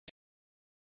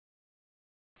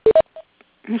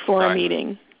for a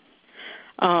meeting.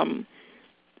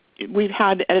 We've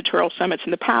had editorial summits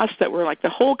in the past that were like the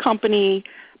whole company.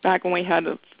 Back when we had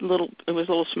it was a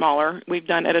little smaller. We've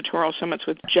done editorial summits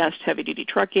with just heavy-duty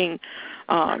trucking,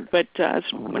 but it's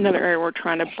another area we're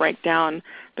trying to break down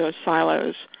those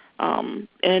silos,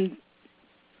 and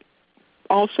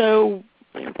also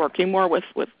working more with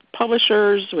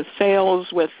publishers, with sales,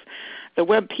 with the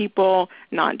web people,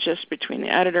 not just between the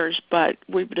editors, but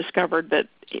we've discovered that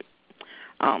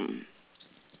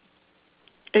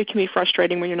it can be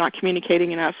frustrating when you're not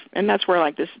communicating enough, and that's where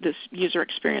like this user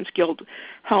experience guild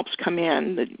helps come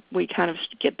in. That we kind of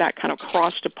get that kind of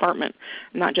cross-department,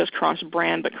 not just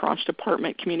cross-brand, but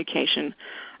cross-department communication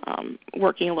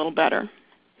working a little better.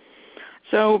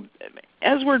 So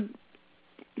as we're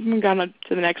moving on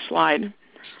to the next slide,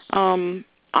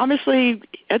 obviously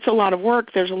it's a lot of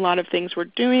work. There's a lot of things we're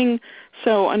doing.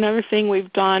 So another thing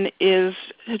we've done is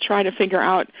to try to figure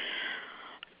out,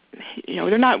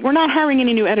 we're not hiring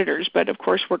any new editors, but of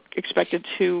course we're expected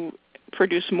to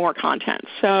produce more content.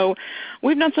 So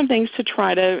we've done some things to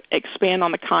try to expand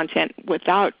on the content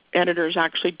without editors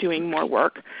actually doing more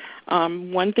work.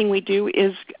 One thing we do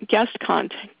is guest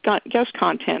content.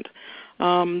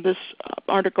 This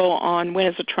article on when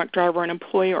is a truck driver an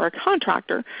employee or a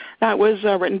contractor, that was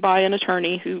written by an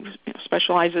attorney who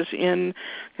specializes in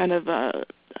kind of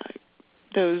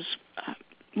those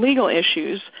legal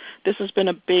issues. This has been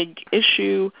a big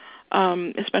issue,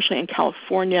 especially in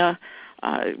California,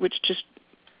 which just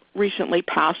recently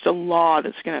passed a law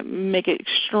that's going to make it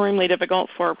extremely difficult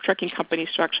for trucking companies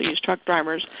to actually use truck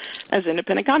drivers as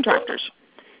independent contractors.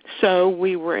 So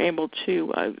we were able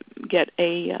to get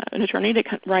an attorney to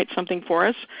write something for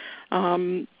us.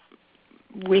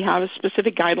 We have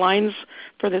specific guidelines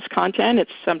for this content.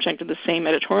 It's subject to the same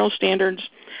editorial standards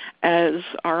as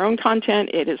our own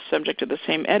content. It is subject to the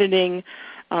same editing.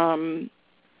 And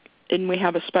we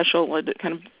have a special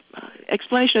kind of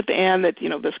explanation at the end that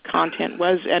this content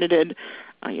was edited,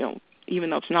 even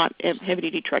though it's not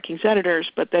heavy-duty trucking's editors,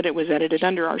 but that it was edited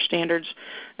under our standards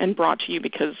and brought to you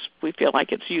because we feel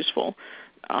like it's useful.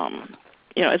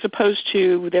 As opposed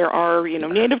to there are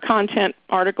native content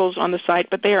articles on the site,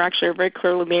 but they are actually very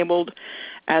clearly labeled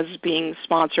as being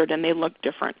sponsored, and they look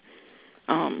different.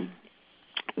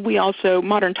 We also,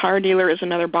 Modern Tire Dealer is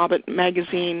another Bobit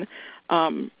magazine.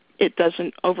 It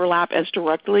doesn't overlap as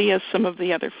directly as some of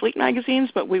the other fleet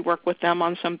magazines, but we work with them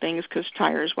on some things because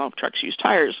trucks use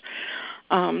tires.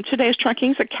 Today's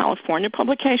Trucking is a California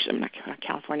publication,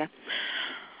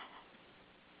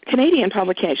 Canadian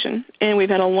publication, and we've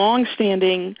had a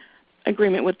long-standing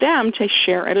agreement with them to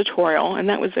share editorial, and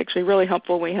that was actually really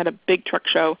helpful. We had a big truck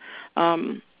show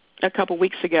a couple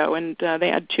weeks ago, and they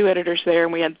had 2 editors there,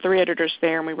 and we had 3 editors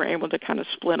there, and we were able to kind of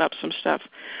split up some stuff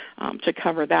to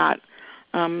cover that.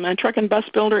 And Truck and Bus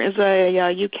Builder is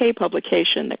a UK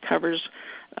publication that covers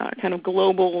kind of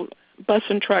global bus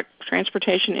and truck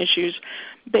transportation issues.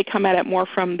 They come at it more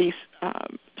from the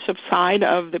side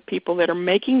of the people that are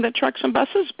making the trucks and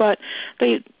buses, but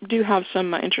they do have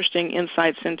some interesting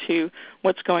insights into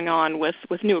what's going on with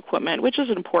new equipment, which is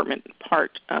an important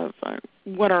part of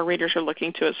what our readers are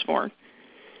looking to us for.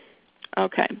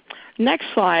 Okay, next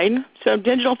slide. So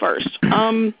digital first.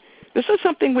 This is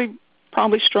something we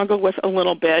probably struggle with a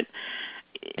little bit.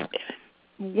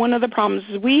 One of the problems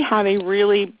is we have a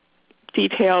really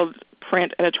detailed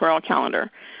print editorial calendar.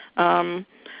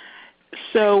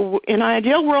 So in an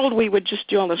ideal world, we would just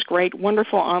do all this great,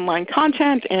 wonderful online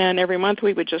content, and every month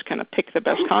we would just kind of pick the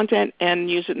best content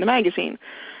and use it in the magazine.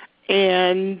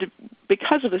 And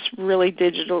because of this really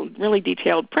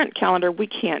detailed print calendar, we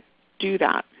can't do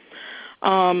that.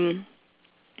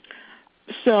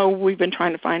 So we've been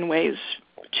trying to find ways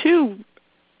to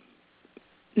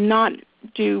not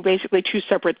do basically 2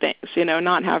 separate things,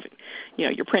 not have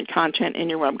your print content and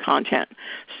your web content.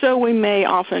 So we may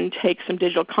often take some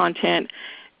digital content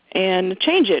and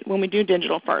change it when we do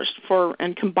digital first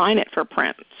and combine it for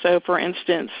print. So for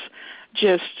instance,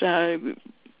 just as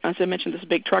I mentioned, this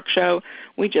big truck show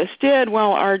we just did,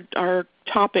 well, our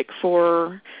topic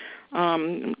for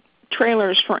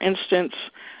trailers, for instance,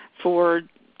 for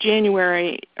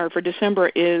January or for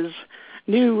December is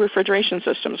new refrigeration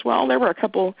systems. Well, there were a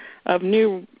couple of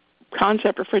new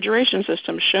concept refrigeration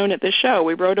systems shown at this show.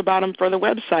 We wrote about them for the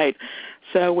website.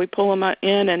 So we pull them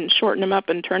in and shorten them up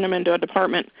and turn them into a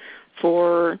department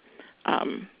for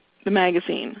the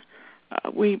magazine.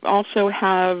 We also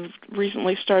have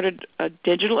recently started a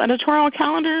digital editorial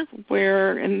calendar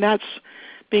and that's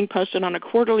being posted on a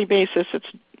quarterly basis. It's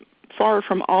far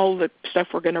from all the stuff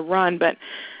we're going to run, but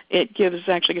it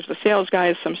actually gives the sales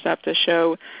guys some stuff to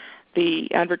show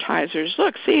the advertisers,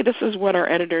 look, see, this is what our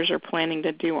editors are planning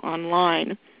to do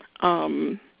online.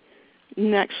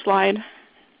 Next slide.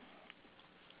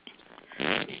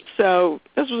 So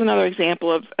this was another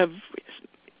example of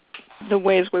the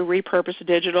ways we repurpose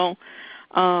digital.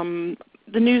 The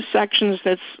news sections,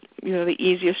 that's the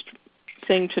easiest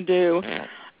thing to do.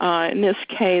 In this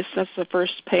case, that's the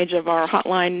first page of our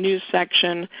hotline news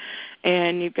section,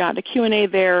 and you've got the Q&A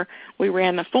there. We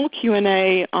ran the full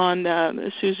Q&A on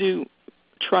the Isuzu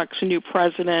Truck's new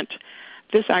president.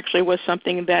 This actually was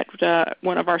something that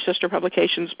one of our sister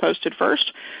publications posted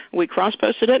first. We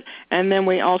cross-posted it, and then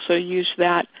we also used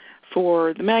that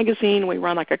for the magazine. We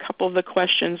run like a couple of the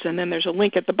questions, and then there's a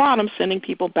link at the bottom sending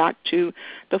people back to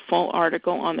the full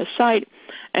article on the site.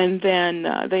 And then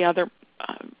the other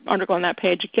article on that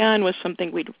page again was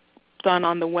something we'd done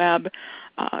on the web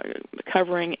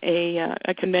covering a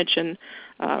convention,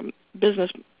 business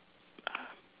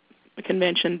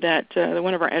convention that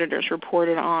one of our editors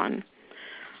reported on.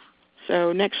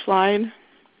 So next slide.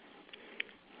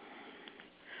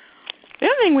 The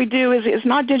other thing we do is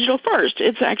not digital first.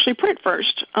 It's actually print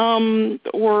first,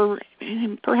 or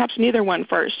perhaps neither one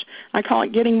first. I call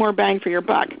it getting more bang for your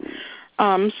buck.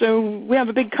 So we have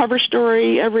a big cover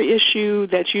story every issue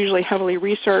that's usually heavily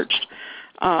researched.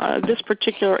 This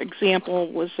particular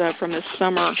example was from this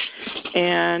summer,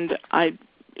 and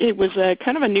it was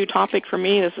kind of a new topic for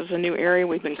me. This is a new area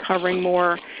we've been covering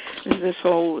more. This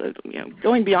whole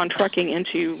going beyond trucking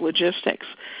into logistics.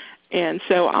 And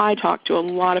so I talked to a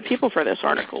lot of people for this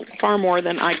article, far more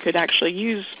than I could actually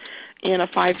use in a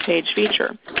 5-page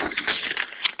feature.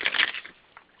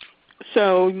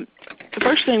 So the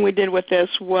first thing we did with this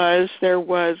was I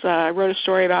wrote a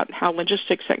story about how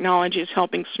logistics technology is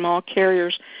helping small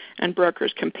carriers and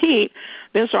brokers compete.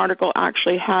 This article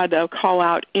actually had a call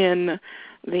out in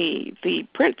the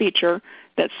print feature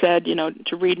that said,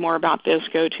 to read more about this,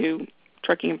 go to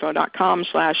truckinginfo.com/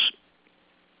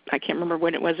 I can't remember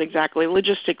when it was exactly,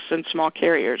 logistics and small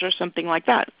carriers or something like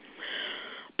that.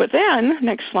 But then,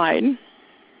 next slide,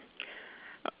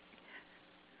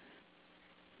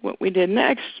 what we did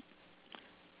next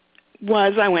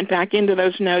was I went back into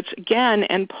those notes again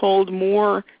and pulled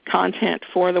more content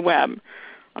for the web.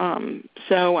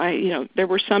 So there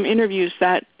were some interviews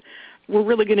that were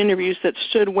really good interviews that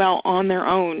stood well on their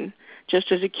own,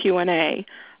 just as a Q&A.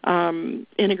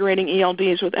 Integrating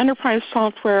ELDs with enterprise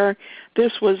software.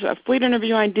 This was a fleet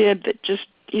interview I did that just,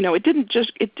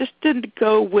 it just didn't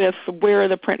go with where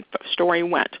the print story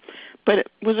went, but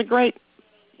it was a great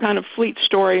kind of fleet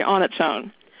story on its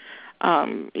own.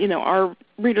 Our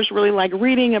readers really like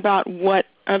reading about what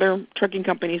other trucking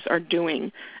companies are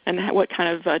doing and what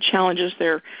kind of challenges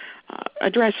they're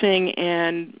addressing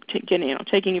and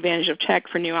taking advantage of tech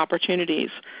for new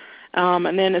opportunities.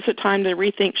 And then is it time to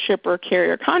rethink shipper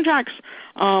carrier contracts?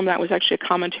 That was actually a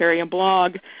commentary, a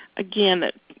blog, again,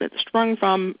 that sprung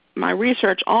from my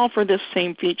research, all for this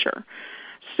same feature.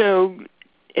 So,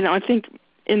 I think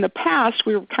in the past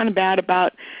we were kind of bad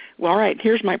about, well, all right,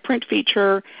 here's my print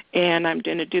feature, and I'm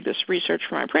going to do this research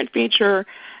for my print feature,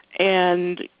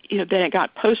 and then it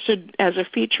got posted as a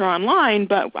feature online,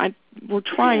 but we're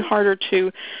trying harder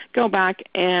to go back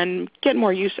and get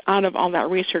more use out of all that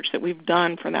research that we've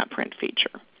done for that print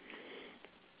feature.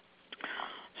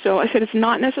 So I said it's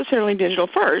not necessarily digital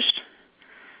first,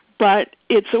 but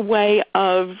it's a way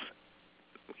of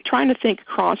trying to think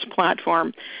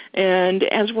cross-platform. And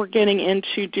as we're getting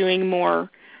into doing more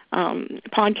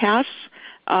podcasts,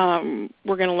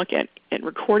 we're going to look at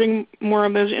recording more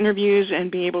of those interviews and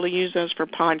be able to use those for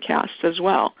podcasts as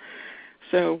well.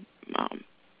 So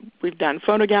we've done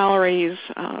photo galleries.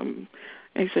 Like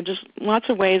I said, just lots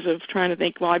of ways of trying to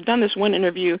think, well, I've done this one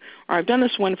interview, or I've done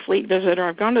this one fleet visit, or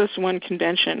I've gone to this one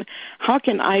convention. How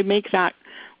can I make that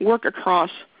work across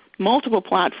multiple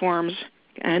platforms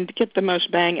and get the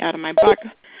most bang out of my buck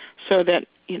so that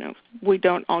we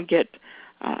don't all get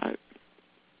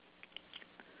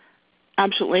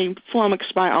absolutely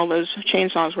flummoxed by all those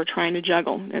chainsaws we're trying to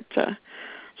juggle. So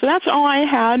that's all I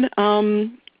had.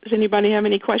 Does anybody have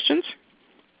any questions?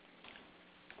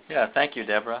 Yeah, thank you,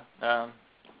 Deborah.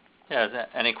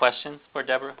 Any questions for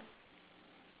Deborah?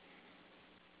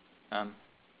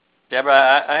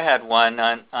 Deborah, I had one.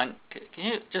 Can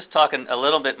you just talk a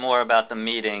little bit more about the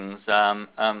meetings?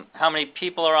 How many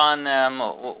people are on them?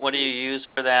 What do you use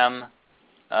for them?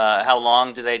 How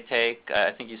long do they take?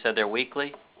 I think you said they're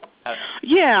weekly.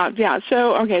 Yeah.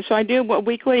 So I do a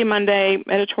weekly Monday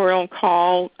editorial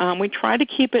call. We try to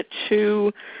keep it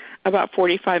to about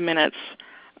 45 minutes.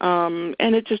 And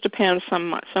it just depends.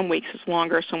 Some weeks it's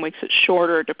longer, some weeks it's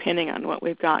shorter, depending on what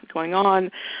we've got going on.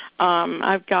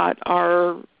 I've got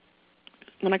our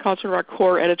what I call sort of our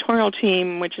core editorial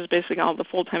team, which is basically all the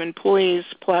full-time employees,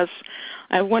 plus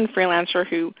I have one freelancer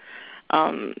who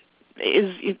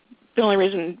is the only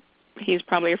reason he's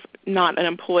probably not an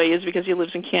employee is because he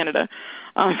lives in Canada.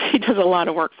 He does a lot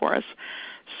of work for us.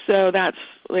 So that's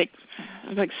like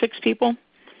 6 people.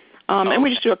 And we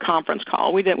just do a conference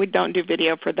call. We don't do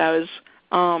video for those.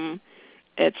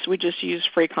 We just use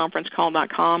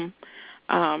freeconferencecall.com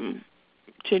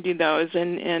to do those.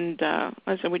 And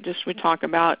like I said, we talk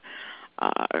about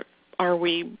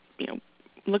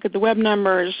look at the web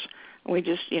numbers. We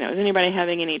just is anybody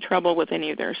having any trouble with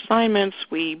any of their assignments?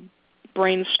 We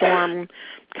brainstorm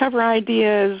cover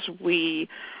ideas. We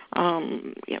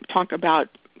talk about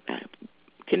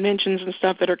conventions and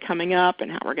stuff that are coming up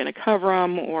and how we're going to cover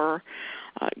them, or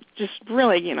just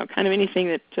really kind of anything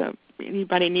that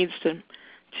anybody needs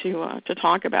to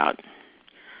talk about.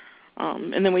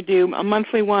 And then we do a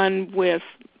monthly one with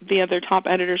the other top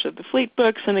editors of the Fleet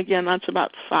books, and again that's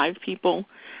about 5 people,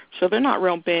 so they're not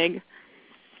real big.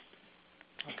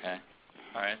 Okay.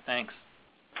 All right. Thanks.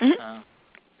 Mm-hmm.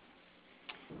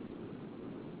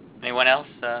 Anyone else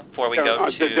before we go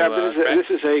to Deborah, this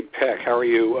is Abe Peck. How are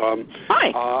you?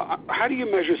 Hi. How do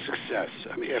you measure success?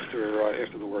 I mean, after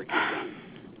the work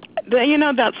you've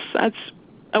done. That's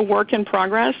a work in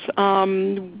progress.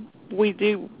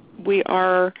 We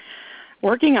are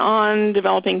working on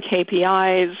developing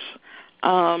KPIs.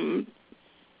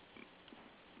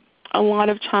 A lot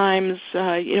of times,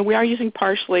 we are using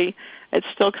Parsley. It's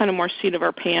still kind of more seat of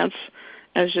our pants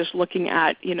as just looking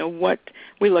at, what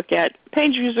we look at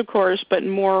page views, of course, but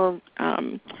more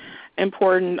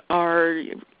important are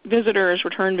visitors,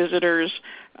 return visitors.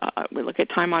 We look at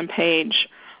time on page,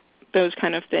 those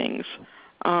kind of things.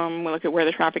 We look at where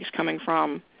the traffic's coming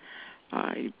from.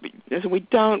 We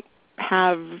don't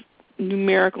have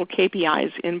numerical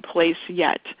KPIs in place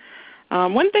yet.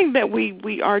 One thing that we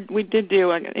did do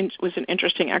was an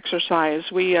interesting exercise.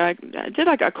 We did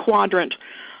like a quadrant,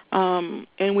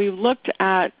 and we looked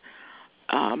at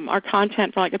our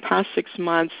content for like the past 6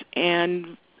 months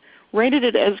and rated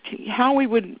it as how we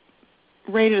would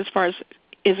rate it as far as,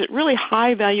 is it really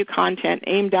high value content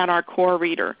aimed at our core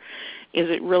reader? Is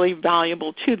it really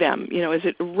valuable to them? Is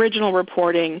it original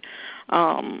reporting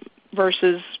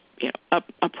versus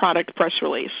a product press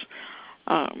release?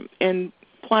 And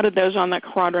plotted those on that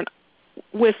quadrant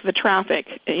with the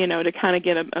traffic, to kind of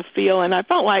get a feel. And I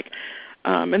felt like,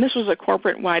 and this was a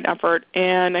corporate-wide effort,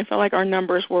 and I felt like our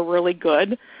numbers were really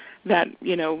good, that,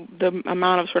 the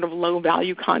amount of sort of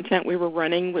low-value content we were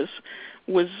running was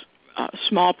a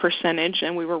small percentage,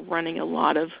 and we were running a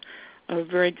lot of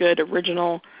very good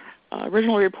original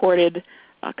reported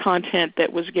content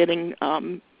that was getting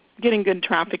good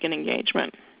traffic and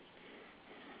engagement.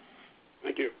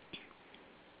 Thank you.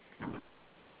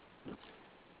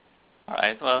 All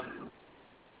right. Well,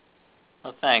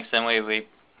 thanks. And maybe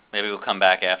we'll come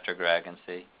back after Greg and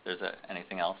see if there's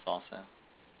anything else also.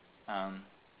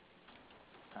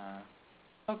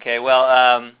 Okay.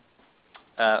 Well,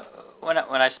 when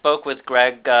I spoke with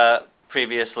Greg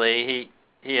previously,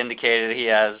 he indicated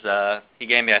he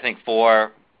gave me, I think,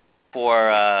 four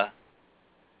points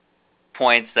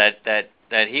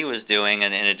that he was doing,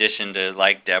 and in addition to,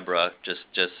 like Deborah,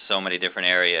 just so many different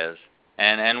areas.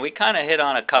 And we kind of hit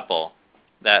on a couple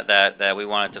that we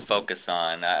wanted to focus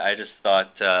on. I just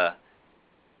thought the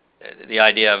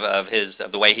idea of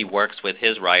the way he works with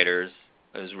his writers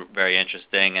was very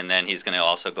interesting, and then he's going to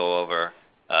also go over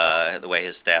the way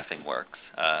his staffing works.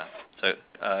 So,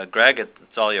 Greg,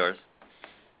 it's all yours.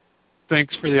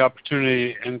 Thanks for the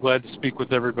opportunity, and glad to speak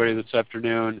with everybody this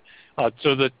afternoon.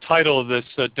 So the title of this,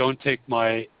 "Don't Take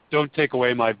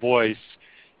Away My Voice,"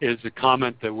 is a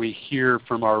comment that we hear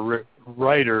from our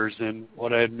writers, and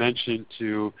what I had mentioned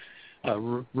to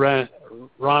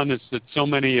Ron is that so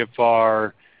many of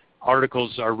our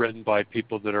articles are written by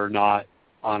people that are not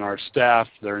on our staff.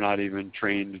 They're not even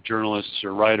trained journalists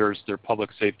or writers. They're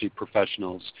public safety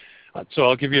professionals. So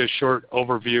I'll give you a short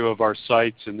overview of our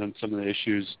sites and then some of the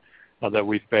issues that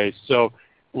we face. So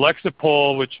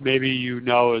Lexipol, which maybe you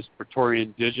know as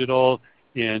Praetorian Digital,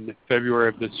 in February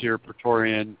of this year,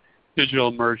 Praetorian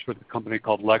Digital merged with a company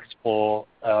called Lexipol.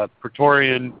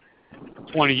 Praetorian,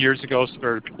 20 years ago,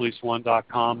 started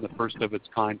policeone.com, the first of its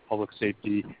kind public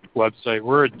safety website.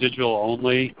 We're a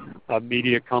digital-only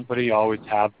media company, always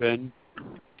have been.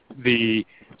 The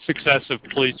success of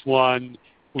Police One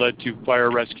led to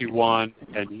Fire Rescue One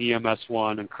and EMS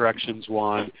One and Corrections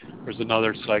One. There's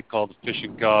another site called Fish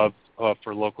and Gov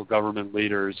for local government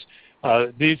leaders.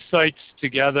 These sites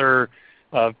together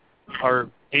are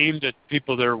aimed at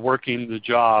people that are working the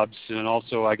jobs, and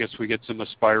also I guess we get some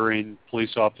aspiring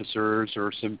police officers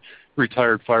or some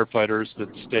retired firefighters that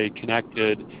stay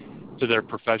connected to their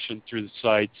profession through the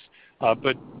sites.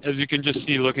 But as you can just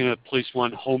see looking at Police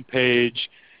One homepage,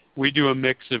 we do a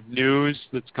mix of news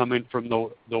that's coming from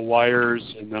the wires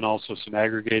and then also some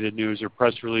aggregated news or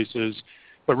press releases.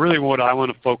 But really what I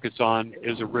want to focus on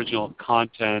is original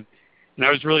content. And I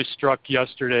was really struck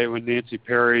yesterday when Nancy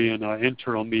Perry in an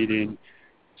internal meeting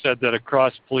said that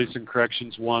across Police and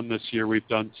Corrections 1 this year we've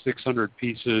done 600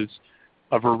 pieces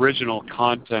of original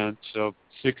content, so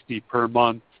 60 per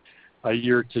month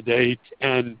year to date.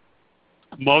 And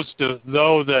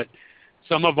though that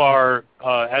some of our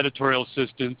editorial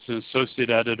assistants and associate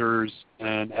editors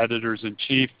and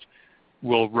editors-in-chief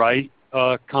will write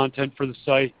content for the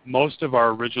site, most of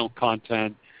our original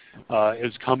content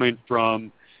is coming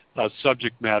from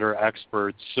subject matter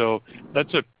experts. So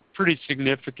that's a pretty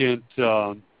significant,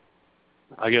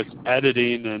 I guess,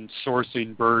 editing and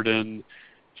sourcing burden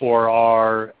for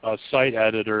our site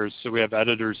editors. So we have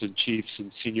editors-in-chiefs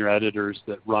and senior editors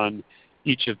that run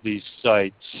each of these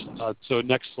sites. So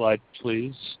next slide,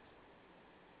 please.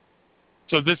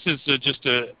 So this is just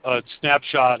a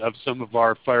snapshot of some of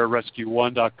our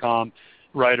firerescue1.com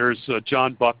writers.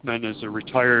 John Buckman is a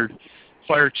retired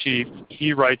fire chief.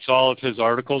 He writes all of his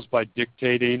articles by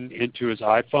dictating into his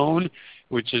iPhone,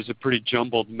 which is a pretty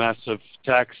jumbled mess of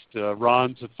text.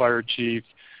 Ron's a fire chief.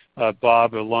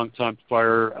 Bob, a longtime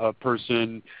fire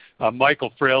person.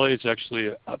 Michael Fraley is actually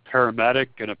a paramedic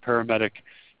and a paramedic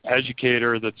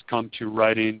educator that's come to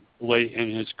writing late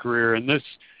in his career. And this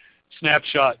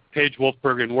snapshot, Paige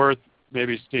Wolfberg and Worth,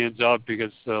 maybe stands out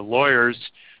because lawyers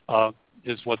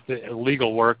is what the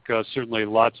legal work, certainly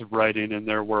lots of writing in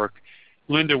their work.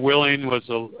 Linda Willing was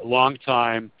a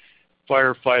longtime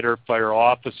firefighter, fire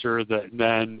officer that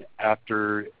then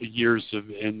after years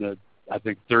I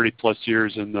think 30 plus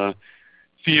years in the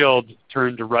field,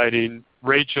 turned to writing.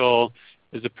 Rachel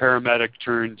is a paramedic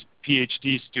turned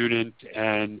PhD student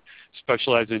and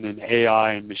specializing in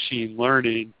AI and machine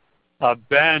learning.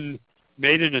 Ben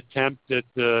made an attempt at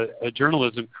a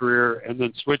journalism career and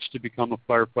then switched to become a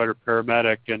firefighter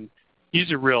paramedic, and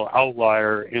he's a real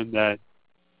outlier in that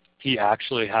he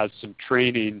actually has some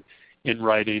training in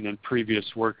writing and previous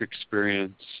work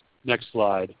experience. Next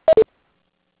slide.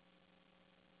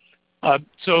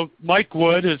 So Mike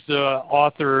Wood is the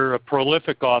author, a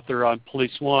prolific author on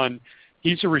Police One.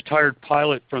 He's a retired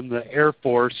pilot from the Air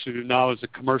Force who now is a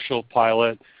commercial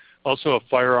pilot, also a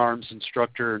firearms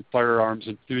instructor and firearms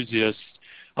enthusiast.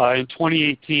 In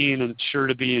 2018 and sure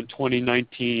to be in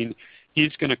 2019,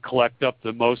 he's going to collect up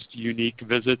the most unique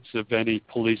visits of any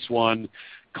Police One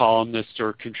columnist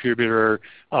or contributor,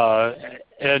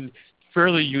 and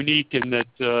fairly unique in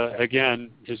that, again,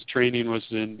 his training was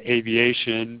in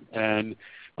aviation and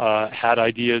had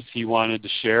ideas he wanted to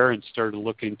share and started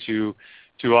looking to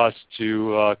us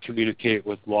to communicate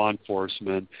with law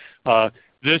enforcement.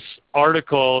 This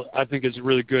article, I think, is a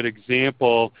really good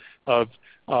example of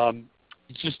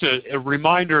just a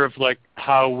reminder of like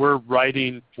how we're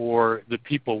writing for the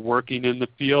people working in the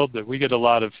field, that we get a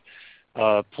lot of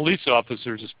police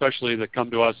officers especially that come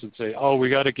to us and say, oh, we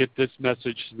got to get this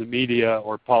message to the media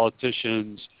or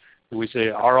politicians. And we say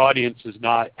our audience is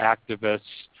not activists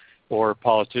or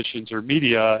politicians or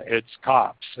media, it's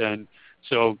cops. And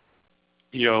so,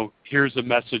 you know, here's a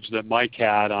message that Mike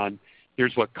had on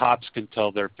here's what cops can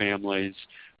tell their families,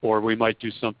 or we might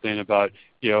do something about,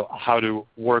 you know, how to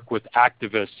work with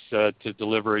activists to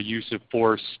deliver a use of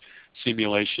force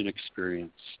simulation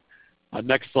experience.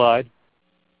 Next slide.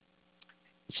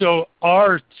 So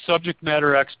our subject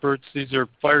matter experts, these are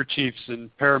fire chiefs and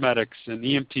paramedics and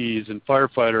EMTs and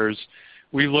firefighters.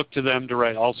 We look to them to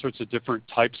write all sorts of different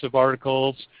types of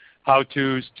articles,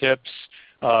 how-tos, tips,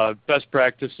 best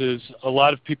practices. A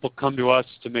lot of people come to us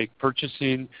to make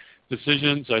purchasing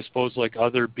decisions, I suppose, like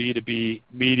other B2B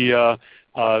media.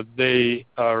 They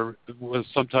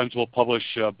sometimes will publish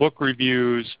book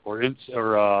reviews or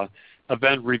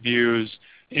event reviews.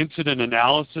 Incident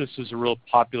analysis is a real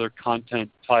popular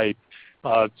content type.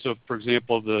 So, for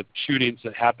example, the shootings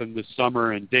that happened this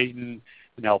summer in Dayton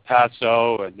and El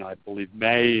Paso and I believe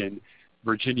May and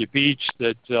Virginia Beach,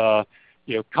 that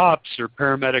you know, cops or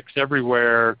paramedics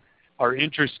everywhere are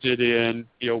interested in,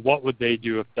 you know, what would they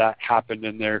do if that happened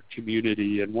in their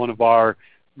community. And one of our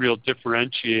real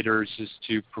differentiators is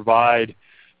to provide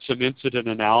some incident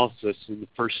analysis in the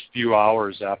first few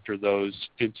hours after those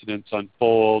incidents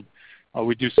unfold.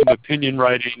 We do some opinion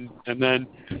writing, and then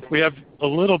we have a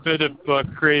little bit of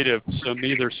creative, some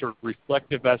either sort of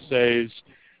reflective essays.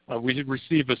 We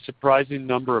receive a surprising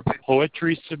number of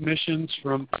poetry submissions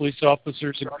from police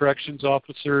officers and corrections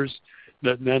officers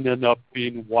that then end up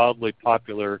being wildly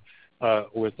popular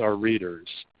with our readers.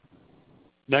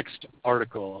 Next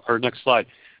article, or next slide.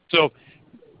 So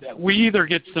we either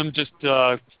get some just,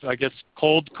 I guess,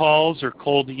 cold calls or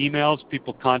cold emails.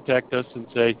 People contact us and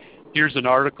say, here's an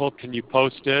article, can you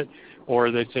post it?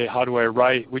 Or they say, how do I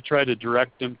write? We try to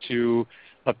direct them to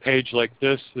a page like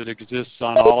this that exists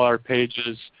on all our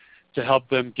pages to help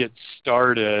them get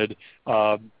started.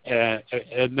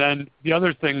 And then the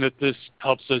other thing that this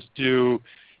helps us do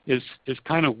is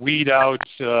kind of weed out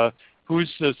who's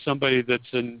somebody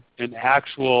that's an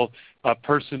actual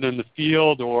person in the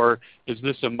field, or is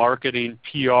this a marketing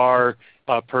PR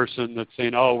person that's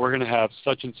saying, oh, we're going to have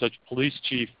such and such police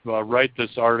chief write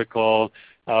this article,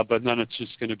 but then it's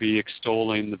just going to be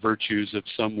extolling the virtues of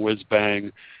some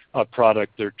whiz-bang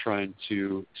product they're trying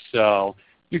to sell.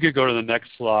 You could go to the next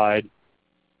slide.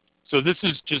 So this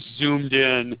is just zoomed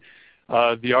in,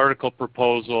 the article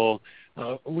proposal.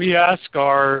 We ask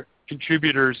our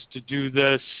contributors to do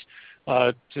this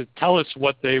to tell us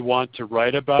what they want to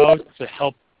write about, to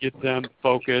help get them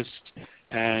focused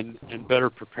and better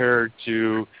prepared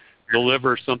to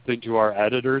deliver something to our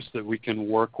editors that we can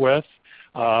work with.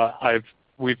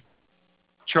 We've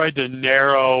tried to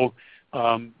narrow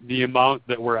the amount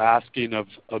that we're asking of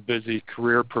a busy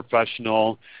career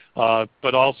professional,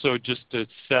 but also just to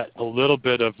set a little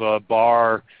bit of a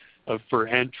bar for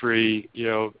entry. You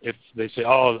know, if they say,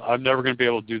 oh, I'm never going to be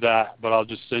able to do that, but I'll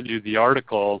just send you the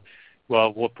article,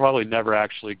 well, we'll probably never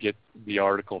actually get the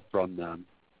article from them.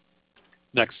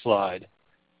 Next slide.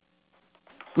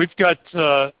 We've got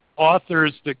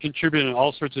authors that contribute in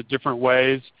all sorts of different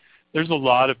ways. There's a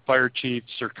lot of fire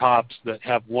chiefs or cops that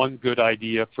have one good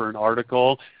idea for an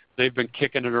article. They've been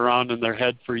kicking it around in their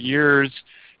head for years,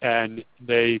 and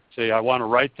they say, I want to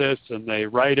write this, and they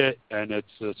write it, and it's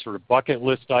a sort of bucket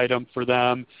list item for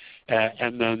them,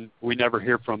 and then we never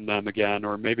hear from them again.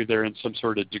 Or maybe they're in some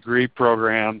sort of degree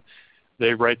program,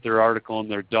 they write their article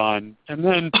and they're done. And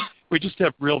then we just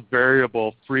have real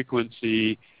variable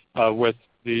frequency with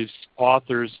these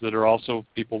authors that are also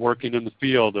people working in the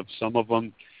field. Of some of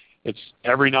them, it's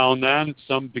every now and then.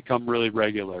 Some become really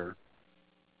regular.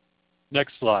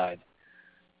 Next slide.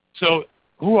 So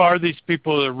who are these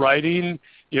people that are writing?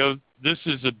 You know, this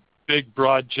is a big,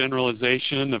 broad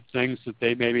generalization of things that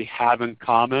they maybe have in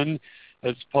common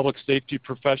as public safety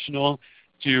professional.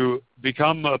 To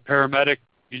become a paramedic,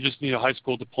 you just need a high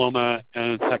school diploma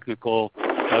and a technical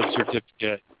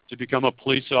certificate. To become a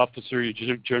police officer, you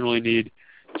generally need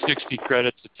 60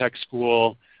 credits at tech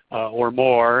school or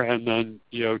more, and then,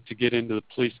 you know, to get into the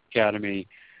police academy.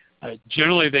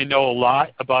 Generally, they know a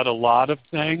lot about a lot of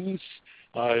things.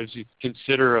 As you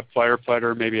consider, a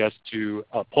firefighter maybe has to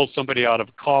pull somebody out of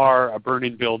a car, a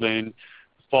burning building,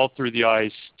 fall through the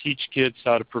ice, teach kids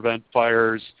how to prevent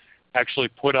fires, actually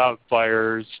put out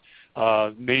fires,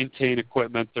 maintain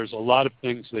equipment. There's a lot of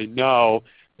things they know.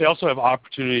 They also have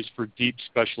opportunities for deep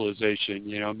specialization.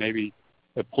 You know, maybe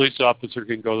a police officer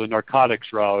can go the narcotics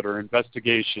route, or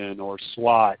investigation, or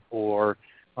SWAT, or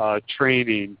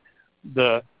training.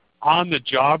 The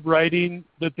on-the-job writing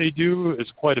that they do is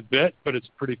quite a bit, but it's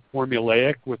pretty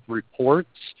formulaic with reports.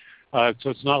 So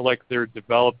it's not like they're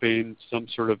developing some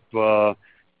sort of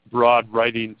broad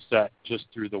writing set just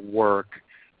through the work.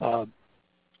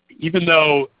 Even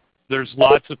though there's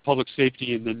lots of public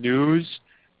safety in the news,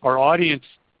 our audience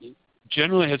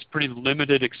generally has pretty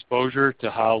limited exposure to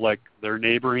how, like, their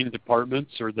neighboring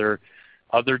departments or their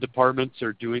other departments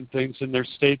are doing things in their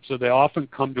state. So they often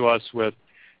come to us with,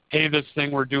 hey, this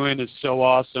thing we're doing is so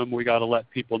awesome, we got to let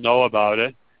people know about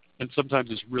it. And sometimes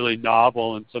it's really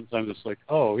novel, and sometimes it's like,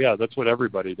 oh, yeah, that's what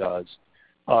everybody does.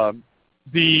 Can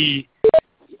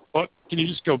you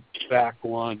just go back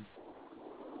one?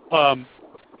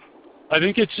 I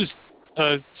think it's just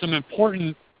some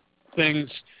important things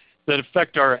that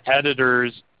affect our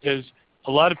editors is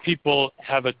a lot of people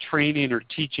have a training or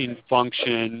teaching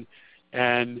function,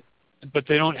 but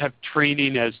they don't have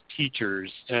training as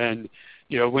teachers. And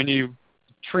you know, when you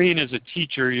train as a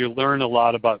teacher, you learn a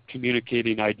lot about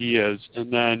communicating ideas,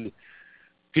 and then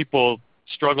people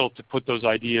struggle to put those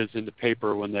ideas into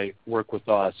paper when they work with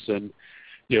us. And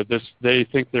you know, they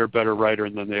think they're a better writer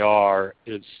than they are.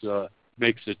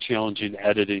 Makes a challenging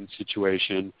editing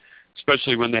situation,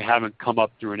 especially when they haven't come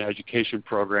up through an education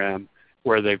program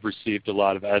where they've received a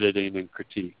lot of editing and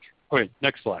critique. Okay,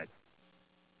 next slide.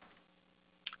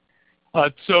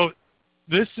 So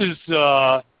this is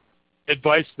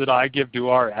advice that I give to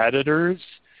our editors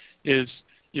is,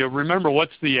 you know, remember,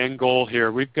 what's the end goal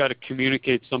here? We've got to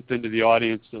communicate something to the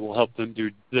audience that will help them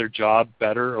do their job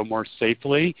better or more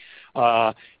safely.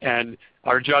 And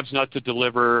our job's not to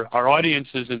deliver. Our audience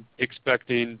isn't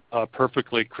expecting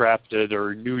perfectly crafted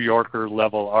or New Yorker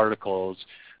level articles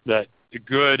that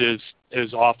good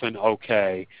is often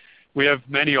okay. We have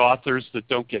many authors that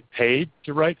don't get paid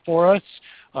to write for us.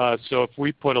 So if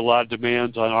we put a lot of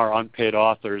demands on our unpaid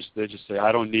authors, they just say,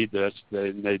 I don't need this,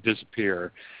 and they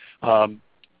disappear.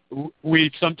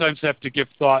 We sometimes have to give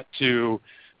thought to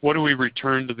what do we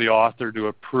return to the author to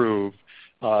approve.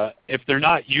 If they're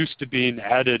not used to being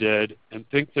edited and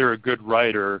think they're a good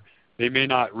writer, they may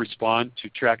not respond to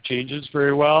track changes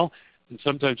very well. And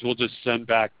sometimes we'll just send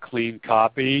back clean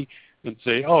copy and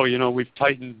say, oh, we've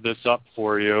tightened this up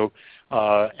for you.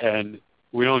 And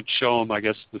we don't show them, I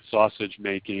guess, the sausage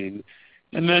making.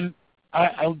 And then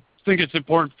I think it's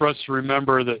important for us to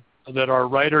remember that our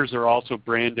writers are also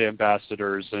brand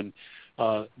ambassadors, and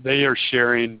they are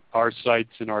sharing our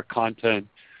sites and our content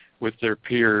with their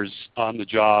peers on the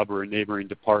job or in neighboring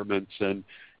departments. And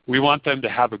we want them to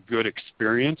have a good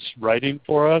experience writing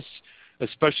for us,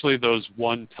 especially those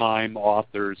one-time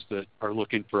authors that are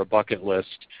looking for a bucket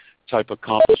list type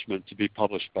accomplishment to be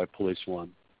published by Police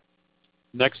One.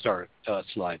 Next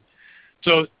slide.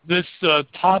 So this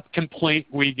top complaint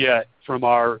we get from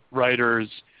our writers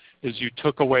is you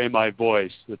took away my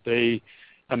voice, that they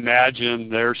imagine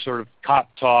their sort of cop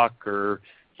talk or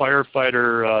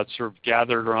firefighter sort of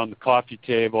gathered around the coffee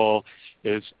table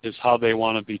is how they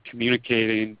want to be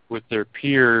communicating with their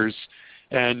peers.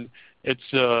 And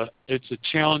it's a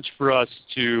challenge for us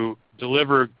to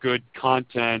deliver good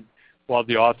content while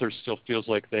the author still feels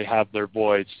like they have their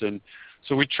voice. And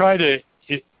so we try to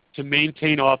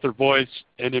maintain author voice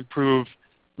and improve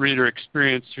reader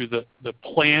experience through the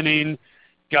planning,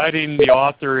 guiding the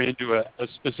author into a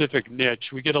specific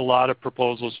niche. We get a lot of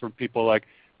proposals from people like,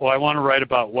 well, I want to write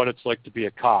about what it's like to be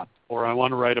a cop, or I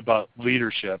want to write about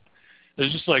leadership.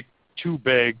 It's just like too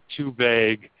big, too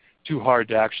vague, too hard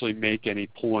to actually make any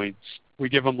points. We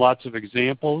give them lots of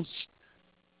examples.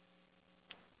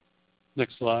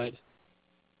 Next slide.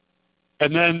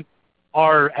 And then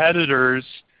our editors,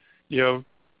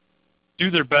 do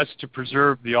their best to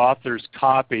preserve the author's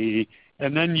copy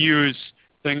and then use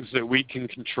things that we can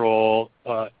control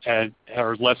and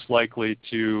are less likely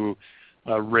to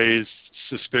raise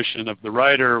suspicion of the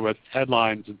writer with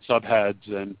headlines and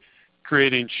subheads and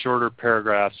creating shorter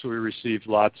paragraphs. We receive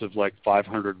lots of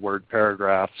 500-word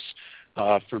paragraphs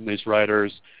from these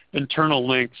writers. Internal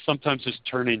links, sometimes just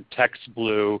turning text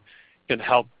blue can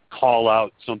help call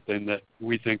out something that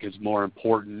we think is more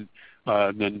important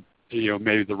than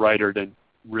maybe the writer didn't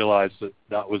realize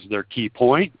that was their key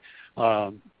point.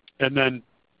 And then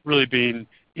really being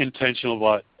intentional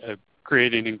about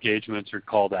creating engagements or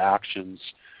call to actions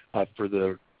for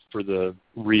the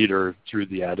reader through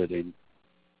the editing.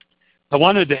 I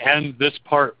wanted to end this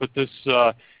part with this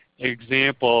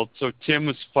example. So Tim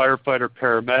was firefighter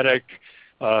paramedic,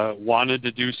 wanted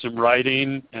to do some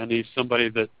writing, and he's somebody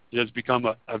that has become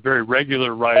a very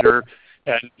regular writer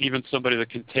and even somebody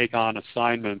that can take on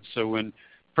assignments. So when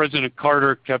President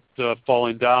Carter kept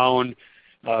falling down,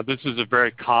 this is a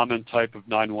very common type of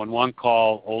 911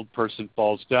 call. Old person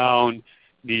falls down,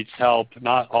 needs help.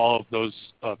 Not all of those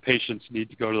patients need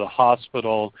to go to the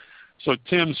hospital. So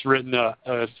Tim's written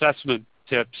assessment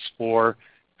tips for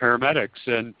paramedics,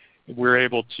 and we're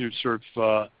able to sort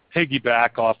of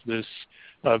piggyback off this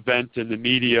event in the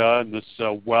media and this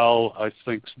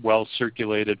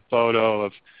well-circulated photo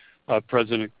of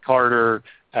President Carter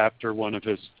after one of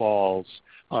his falls.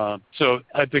 So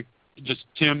I think just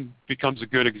Tim becomes a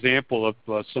good example of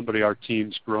somebody our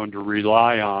team's grown to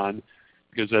rely on,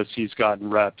 because as he's gotten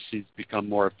reps, he's become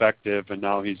more effective, and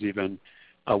now he's even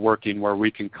working where we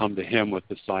can come to him with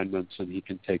assignments and he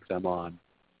can take them on.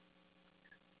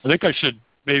 I think I should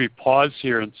maybe pause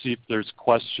here and see if there's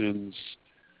questions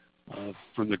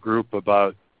from the group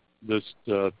about this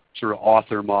sort of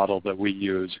author model that we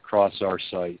use across our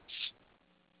sites.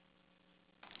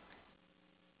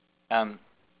 I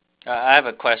have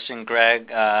a question,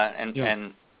 Greg,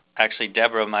 and actually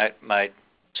Deborah might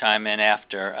chime in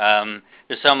after.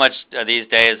 There's so much these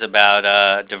days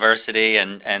about diversity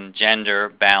and gender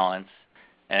balance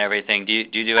and everything. Do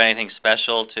you do anything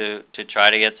special to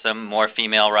try to get some more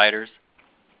female writers?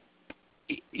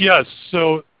 Yes.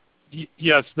 So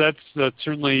yes, that's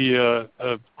certainly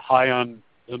high on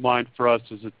the mind for us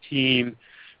as a team.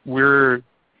 We're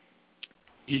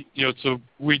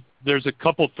there's a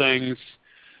couple things.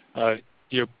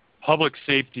 Public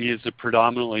safety is a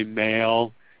predominantly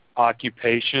male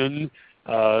occupation,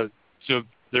 so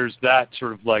there's that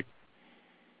sort of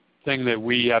thing that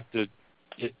we have to.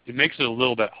 It makes it a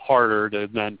little bit harder to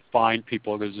then find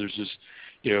people, because there's just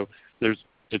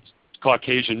it's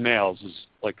Caucasian males is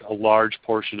a large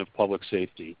portion of public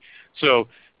safety. So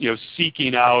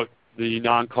seeking out the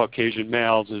non-Caucasian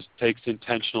males takes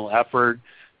intentional effort.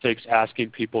 takes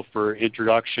asking people for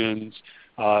introductions.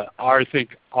 I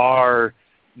think our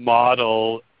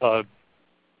model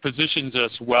positions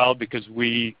us well because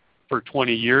for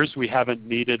 20 years, we haven't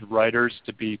needed writers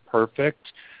to be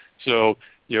perfect. So,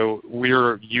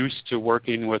 we're used to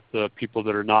working with the people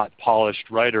that are not polished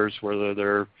writers, whether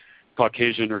they're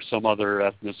Caucasian or some other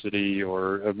ethnicity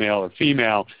or a male or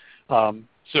female.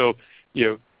 So,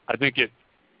 I think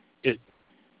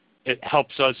it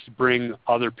helps us bring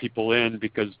other people in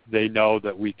because they know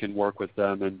that we can work with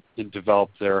them and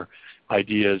develop their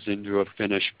ideas into a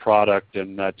finished product,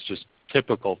 and that's just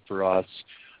typical for us.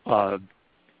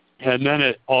 And then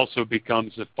it also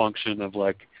becomes a function of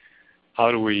like,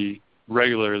 how do we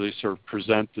regularly sort of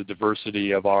present the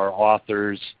diversity of our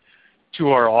authors to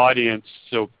our audience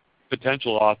so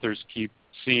potential authors keep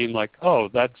seeing like, oh,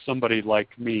 that's somebody like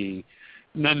me.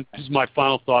 And then just my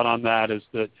final thought on that is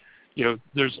that,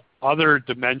 there's other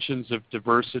dimensions of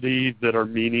diversity that are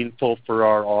meaningful for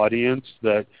our audience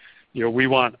that, we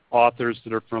want authors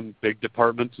that are from big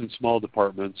departments and small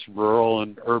departments, rural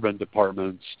and urban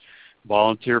departments,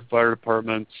 volunteer fire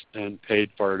departments, and paid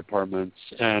fire departments.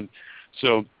 And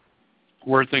so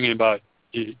we're thinking about,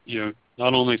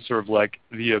 not only sort of like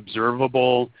the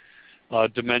observable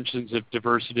dimensions of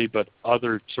diversity, but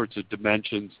other sorts of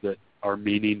dimensions that are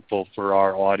meaningful for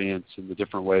our audience in the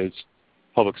different ways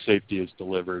public safety is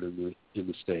delivered in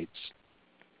the states.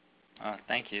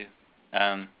 Thank you.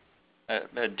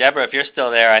 Deborah, if you're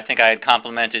still there, I think I had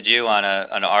complimented you on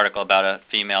an article about a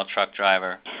female truck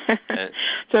driver.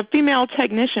 It's a female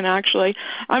technician, actually.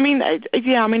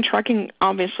 Trucking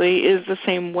obviously is the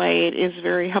same way. It is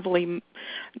very heavily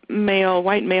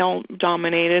white male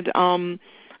dominated.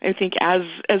 I think as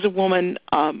a woman,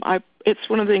 it's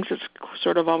one of the things that's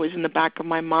sort of always in the back of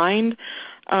my mind.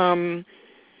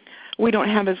 We don't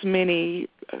have as many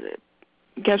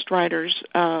guest writers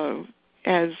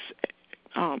as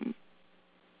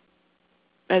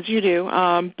you do,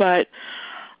 but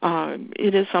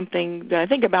it is something that I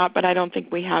think about, but I don't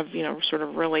think we have, sort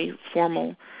of really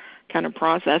formal kind of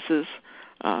processes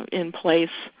in place.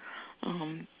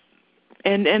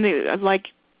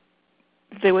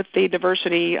 With the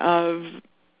diversity of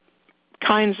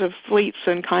kinds of fleets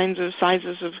and kinds of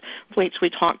sizes of fleets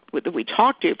that we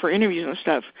talk to for interviews and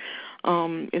stuff,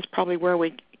 is probably where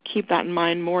we keep that in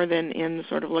mind more than in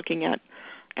sort of looking at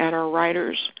our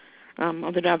writers.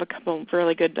 Although I have a couple of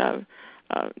really good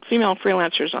female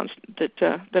freelancers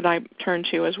that I turn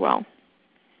to as well.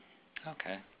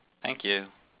 Okay, thank you.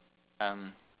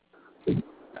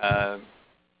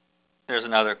 There's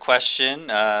another question,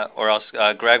 or else,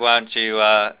 Greg, why don't you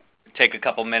take a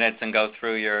couple minutes and go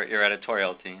through your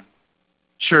editorial team?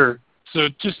 Sure. So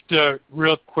just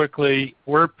real quickly,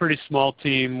 we're a pretty small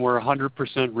team. We're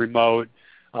 100% remote.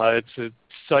 It's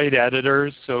site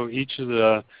editors, so each of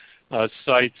the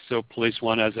sites, so Police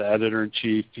One has an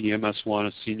editor-in-chief, EMS One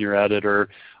a senior editor.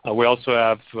 We also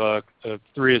have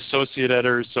 3 associate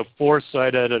editors, so 4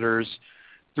 site editors,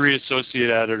 3 associate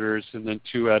editors, and then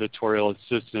 2 editorial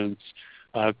assistants.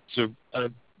 I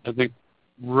think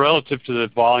relative to the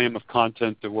volume of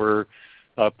content that we're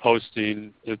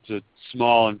posting, it's a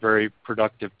small and very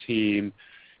productive team.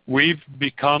 We've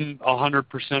become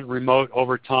 100% remote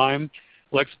over time.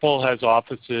 Lexipol has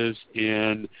offices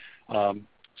in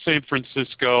San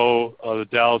Francisco, the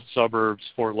Dallas suburbs,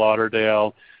 Fort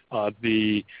Lauderdale.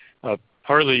 We've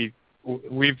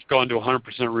gone to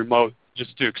 100% remote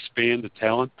just to expand the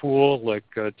talent pool, like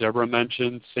Deborah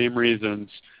mentioned. Same reasons,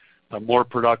 more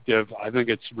productive. I think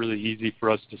it's really easy for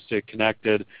us to stay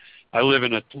connected. I live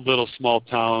in a little small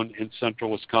town in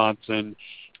central Wisconsin.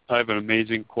 I have an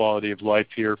amazing quality of life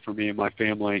here for me and my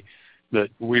family that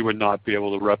we would not be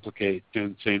able to replicate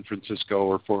in San Francisco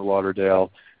or Fort Lauderdale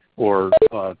or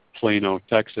Plano,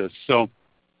 Texas. So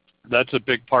that's a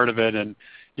big part of it. And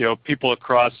people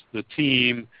across the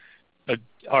team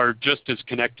are just as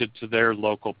connected to their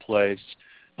local place.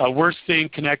 We're staying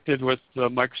connected with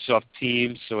Microsoft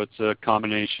Teams, so it's a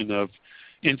combination of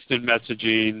instant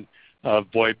messaging,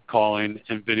 VoIP calling,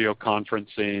 and video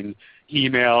conferencing,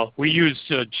 email. We use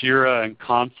Jira and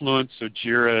Confluence. So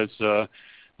Jira is a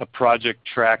project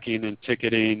tracking and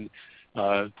ticketing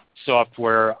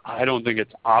software. I don't think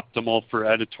it's optimal for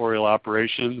editorial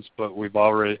operations, but we've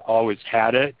always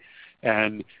had it,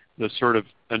 and the sort of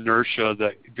inertia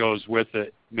that goes with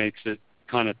it makes it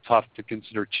kind of tough to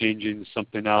consider changing to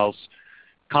something else.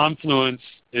 Confluence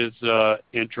is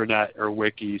intranet or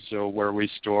wiki, so where we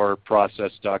store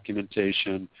process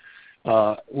documentation.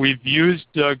 We've used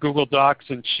Google Docs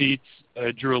and Sheets.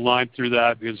 I drew a line through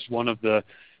that because one of the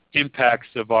impacts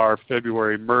of our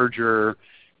February merger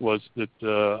was that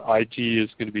IT is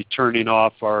going to be turning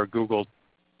off our Google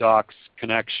Docs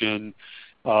connection,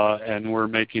 and we're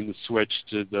making the switch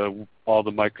to all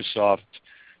the Microsoft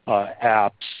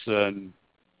apps and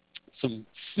some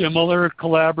similar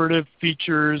collaborative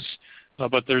features,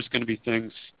 but there's going to be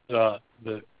things that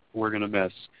we're going to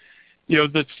miss.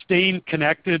 The staying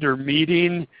connected or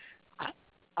meeting,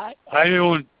 I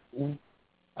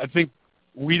think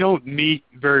we don't meet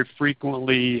very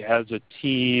frequently as a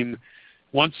team.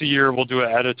 Once a year we'll do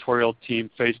an editorial team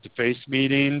face-to-face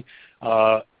meeting.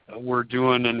 We're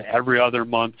doing an every other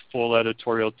month full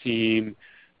editorial team.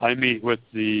 I meet with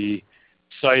the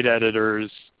site editors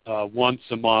once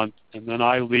a month, and then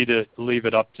I leave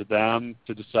it up to them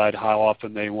to decide how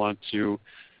often they want to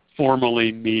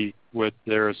formally meet with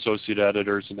their associate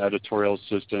editors and editorial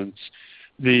assistants.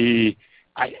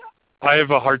 I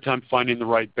have a hard time finding the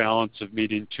right balance of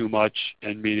meeting too much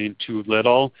and meeting too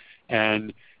little,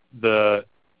 and I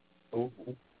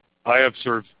have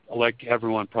sort of, like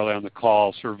everyone probably on the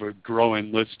call, sort of a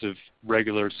growing list of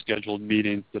regular scheduled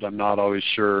meetings that I'm not always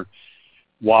sure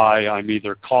why I'm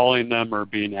either calling them or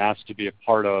being asked to be a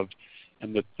part of.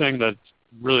 And the thing that's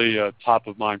really top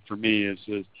of mind for me is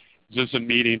this a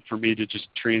meeting for me to just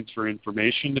transfer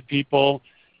information to people?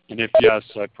 And if yes,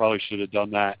 I probably should have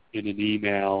done that in an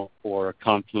email or a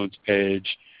Confluence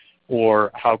page.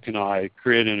 Or how can I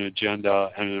create an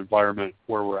agenda and an environment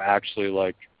where we're actually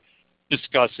like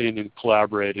discussing and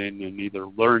collaborating and either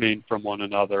learning from one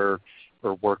another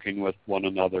or working with one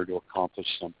another to accomplish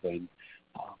something.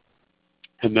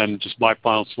 And then just my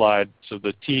final slide. So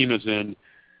the team is in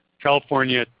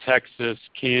California, Texas,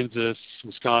 Kansas,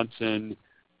 Wisconsin,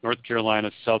 North Carolina,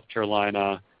 South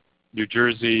Carolina, New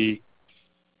Jersey,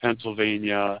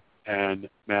 Pennsylvania, and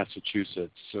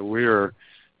Massachusetts. So we are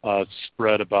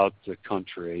spread about the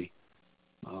country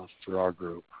for our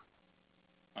group.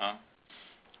 Well,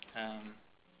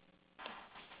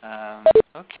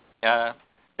 okay.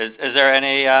 Is there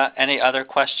any other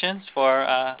questions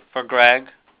for Greg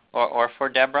or for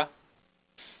Deborah?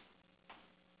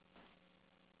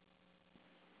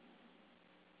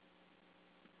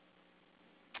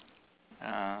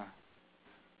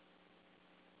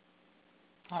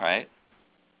 All right.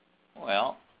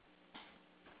 Well,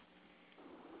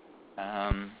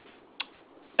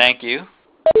 thank you,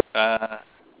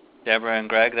 Deborah and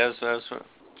Greg. Those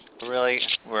really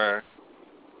were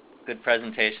good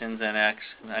presentations, and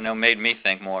I know made me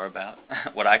think more about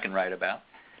what I can write about.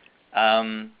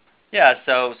 Yeah.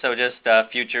 So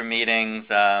just future meetings.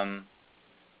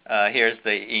 Here's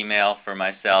the email for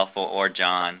myself or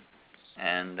John,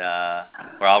 and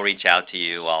where I'll reach out to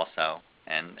you also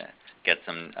and get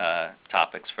some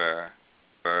topics for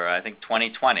I think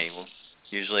 2020.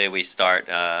 Usually we start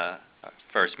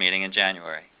first meeting in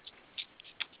January.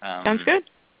 Sounds good.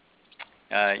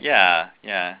 Yeah.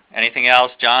 Anything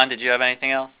else, John? Did you have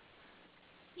anything else?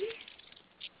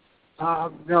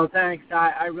 No, thanks.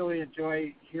 I really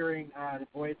enjoy hearing the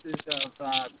voices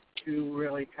of two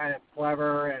really kind of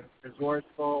clever and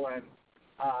resourceful and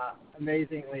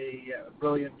amazingly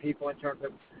brilliant people in terms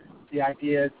of the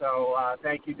ideas. So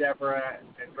thank you, Deborah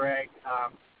and Greg.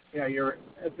 Your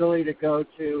ability to go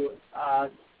to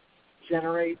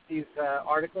generate these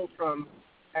articles from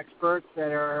experts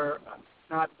that are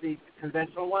not the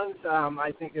conventional ones,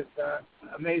 I think is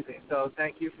amazing. So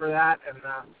thank you for that, and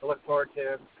I look forward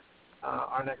to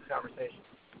our next conversation.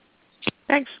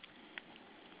 Thanks.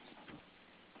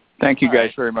 Thank you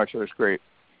guys very much. That was great.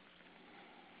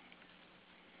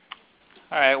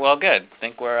 All right. Well, good. I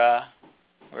think we're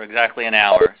exactly an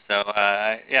hour. So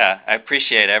yeah, I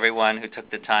appreciate everyone who took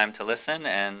the time to listen,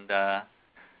 and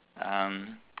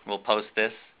we'll post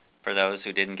this for those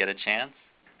who didn't get a chance.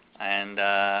 And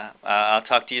I'll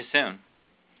talk to you soon.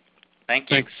 Thank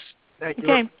you. Thanks. Thank you.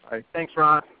 Okay. Right. Thanks,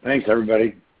 Ron. Thanks,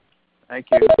 everybody. Thank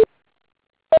you.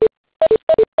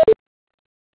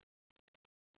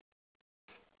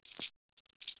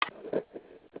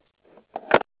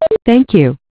 Thank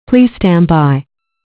you. Please stand by.